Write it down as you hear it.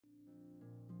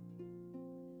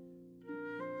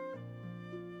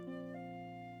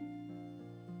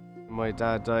My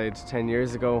dad died 10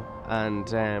 years ago,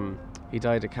 and he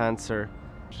died of cancer.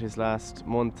 His last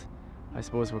month, I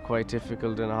suppose, were quite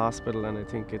difficult in a hospital, and I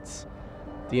think it's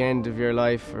the end of your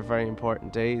life are very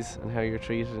important days and how you're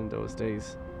treated in those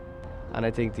days. And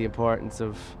I think the importance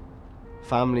of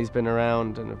family's been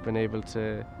around and have been able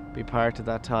to be part of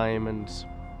that time, and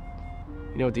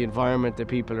the environment that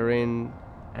people are in.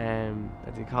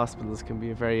 I think hospitals can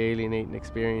be a very alienating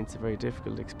experience, a very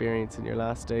difficult experience in your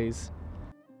last days.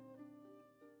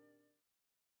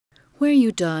 Where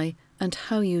you die and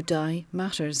how you die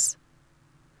matters.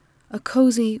 A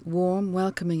cosy, warm,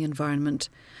 welcoming environment,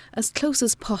 as close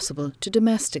as possible to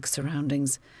domestic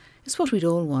surroundings, is what we'd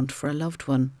all want for a loved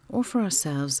one or for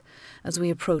ourselves as we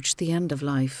approach the end of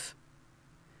life.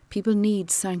 People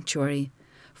need sanctuary,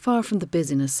 far from the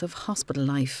busyness of hospital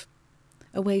life,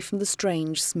 away from the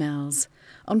strange smells,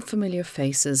 unfamiliar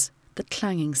faces, the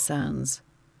clanging sounds,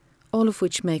 all of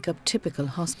which make up typical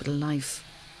hospital life.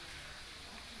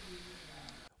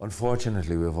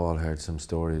 Unfortunately, we've all heard some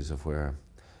stories of where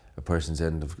a person's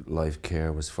end-of-life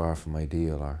care was far from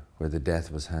ideal, or where the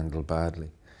death was handled badly,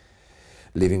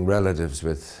 leaving relatives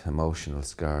with emotional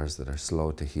scars that are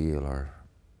slow to heal or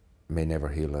may never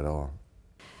heal at all.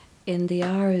 In the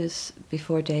hours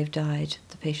before Dave died,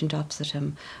 the patient opposite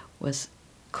him was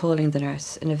calling the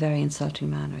nurse in a very insulting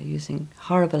manner, using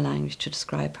horrible language to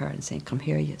describe her and saying, "Come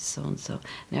here, you so-and-so,"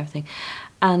 and everything.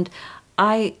 And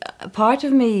part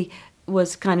of me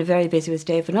was kind of very busy with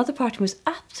Dave. Another part of me was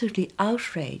absolutely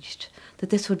outraged that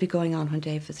this would be going on when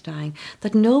Dave was dying,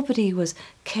 that nobody was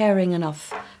caring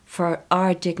enough for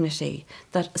our dignity,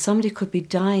 that somebody could be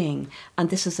dying and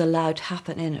this is allowed to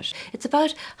happen in it. It's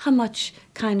about how much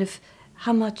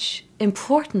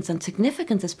importance and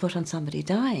significance is put on somebody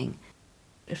dying.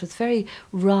 It was very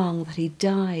wrong that he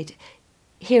died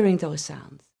hearing those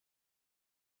sounds.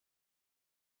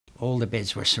 All the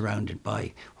beds were surrounded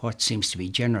by what seems to be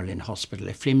general in hospital,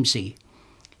 a flimsy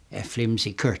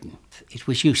curtain. It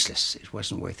was useless. It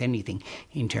wasn't worth anything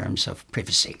in terms of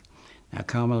privacy. Now,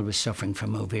 Carmel was suffering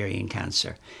from ovarian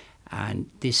cancer,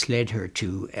 and this led her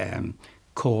to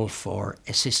call for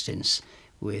assistance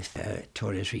with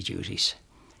toiletry duties.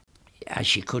 As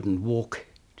she couldn't walk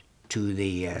to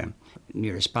the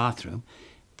nearest bathroom,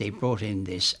 they brought in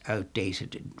this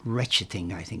outdated, wretched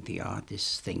thing, I think they are,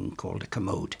 this thing called a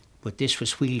commode. But this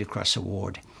was wheeled across a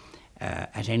ward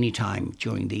at any time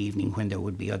during the evening when there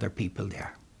would be other people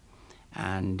there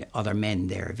and other men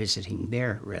there visiting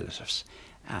their relatives.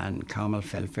 And Carmel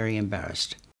felt very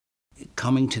embarrassed.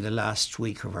 Coming to the last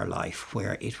week of her life,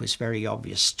 where it was very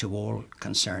obvious to all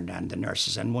concerned and the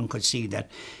nurses, and one could see that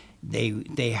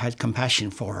they had compassion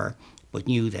for her, but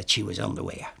knew that she was on the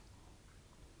way out,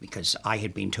 because I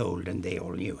had been told and they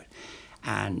all knew it.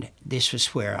 And this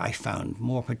was where I found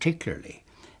more particularly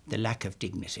the lack of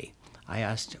dignity. I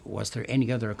asked, was there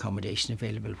any other accommodation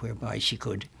available whereby she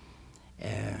could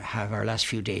have her last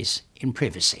few days in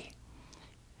privacy?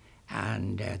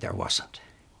 And there wasn't.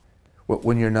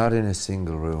 When you're not in a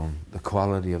single room, the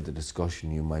quality of the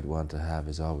discussion you might want to have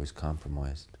is always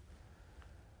compromised.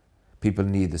 People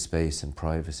need the space and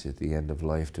privacy at the end of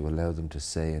life to allow them to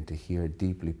say and to hear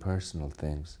deeply personal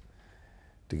things,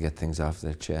 to get things off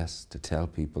their chest, to tell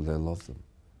people they love them.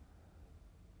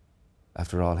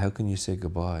 After all, how can you say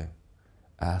goodbye,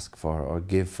 ask for or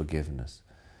give forgiveness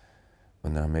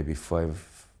when there are maybe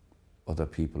 5 other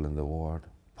people in the ward,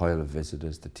 pile of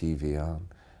visitors, the TV on,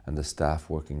 and the staff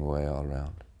working away all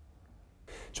around?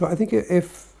 So I think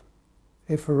if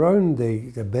around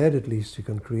the bed at least you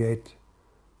can create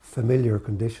familiar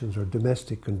conditions or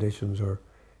domestic conditions or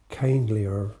kindly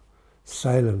or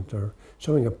silent or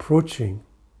something approaching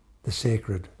the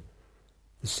sacred,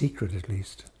 the secret at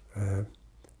least,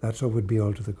 that's what would be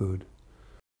all to the good.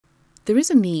 There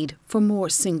is a need for more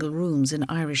single rooms in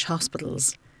Irish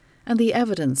hospitals, and the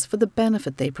evidence for the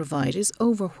benefit they provide is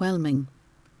overwhelming.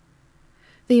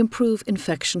 They improve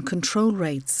infection control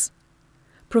rates,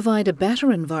 provide a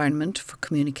better environment for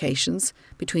communications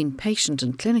between patient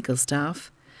and clinical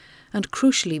staff, and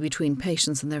crucially between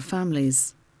patients and their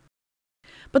families.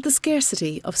 But the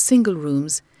scarcity of single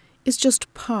rooms is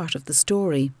just part of the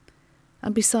story,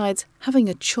 and besides, having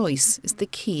a choice is the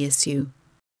key issue.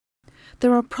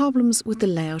 There are problems with the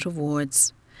layout of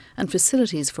wards, and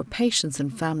facilities for patients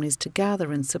and families to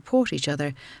gather and support each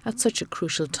other at such a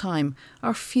crucial time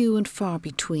are few and far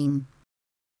between.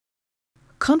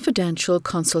 Confidential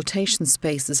consultation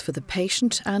spaces for the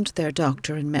patient and their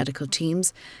doctor and medical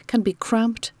teams can be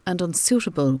cramped and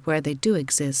unsuitable where they do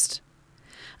exist.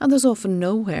 And there's often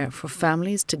nowhere for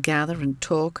families to gather and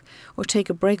talk or take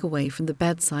a break away from the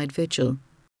bedside vigil.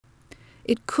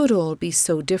 It could all be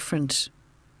so different.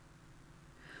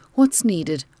 What's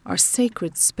needed are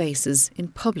sacred spaces in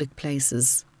public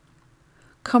places.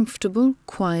 Comfortable,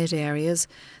 quiet areas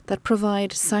that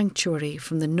provide sanctuary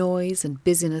from the noise and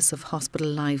busyness of hospital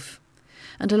life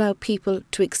and allow people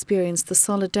to experience the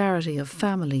solidarity of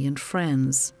family and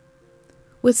friends.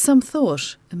 With some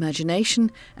thought, imagination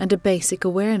and a basic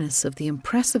awareness of the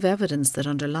impressive evidence that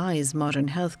underlies modern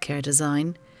healthcare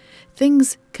design,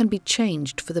 things can be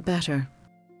changed for the better.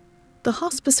 The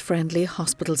Hospice Friendly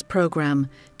Hospitals programme,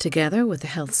 together with the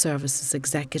Health Services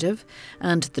Executive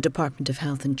and the Department of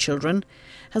Health and Children,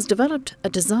 has developed a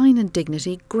Design and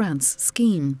Dignity grants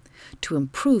scheme to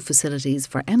improve facilities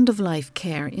for end-of-life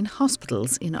care in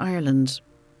hospitals in Ireland.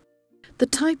 The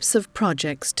types of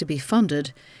projects to be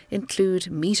funded include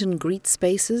meet and greet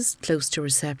spaces close to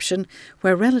reception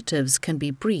where relatives can be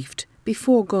briefed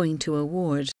before going to a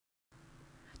ward,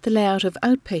 the layout of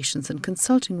outpatients and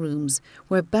consulting rooms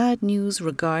where bad news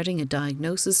regarding a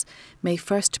diagnosis may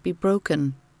first be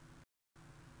broken,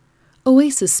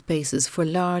 oasis spaces for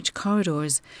large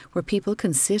corridors where people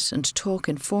can sit and talk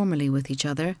informally with each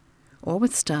other or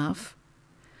with staff,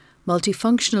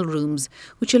 multifunctional rooms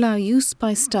which allow use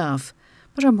by staff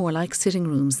but are more like sitting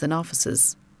rooms than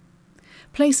offices,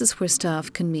 places where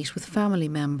staff can meet with family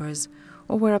members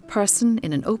or where a person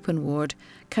in an open ward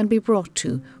can be brought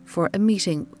to for a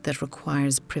meeting that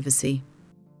requires privacy.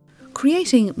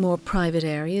 Creating more private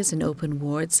areas in open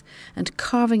wards and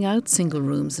carving out single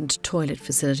rooms and toilet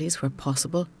facilities where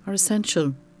possible are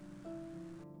essential.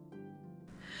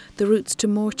 The routes to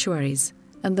mortuaries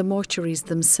and the mortuaries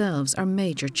themselves are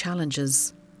major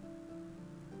challenges.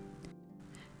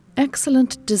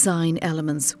 Excellent design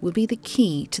elements will be the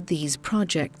key to these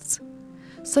projects,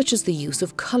 such as the use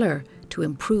of colour to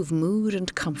improve mood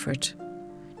and comfort,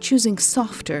 choosing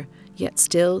softer yet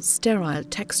still sterile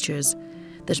textures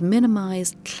that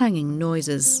minimise clanging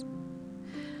noises,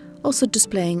 also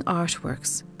displaying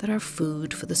artworks that are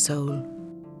food for the soul.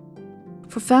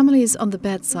 For families on the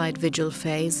bedside vigil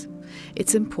phase,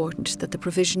 it's important that the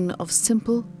provision of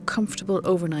simple, comfortable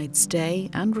overnight stay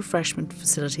and refreshment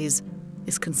facilities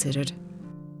is considered.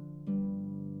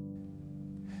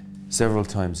 Several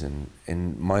times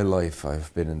in my life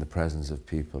I've been in the presence of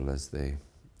people as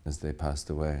they passed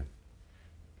away.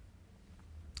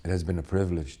 It has been a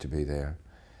privilege to be there,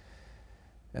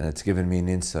 and it's given me an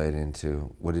insight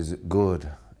into what is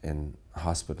good in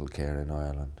hospital care in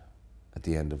Ireland at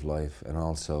the end of life, and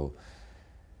also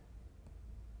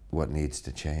what needs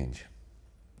to change.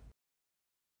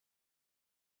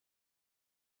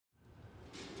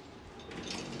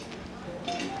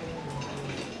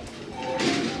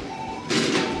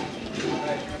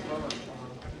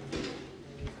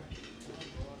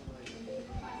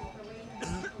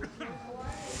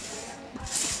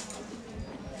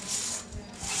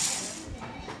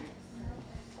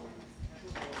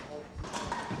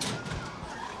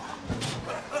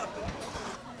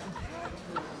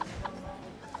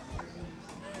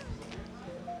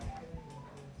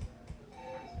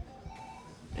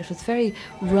 It was very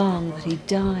wrong that he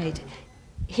died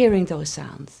hearing those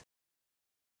sounds.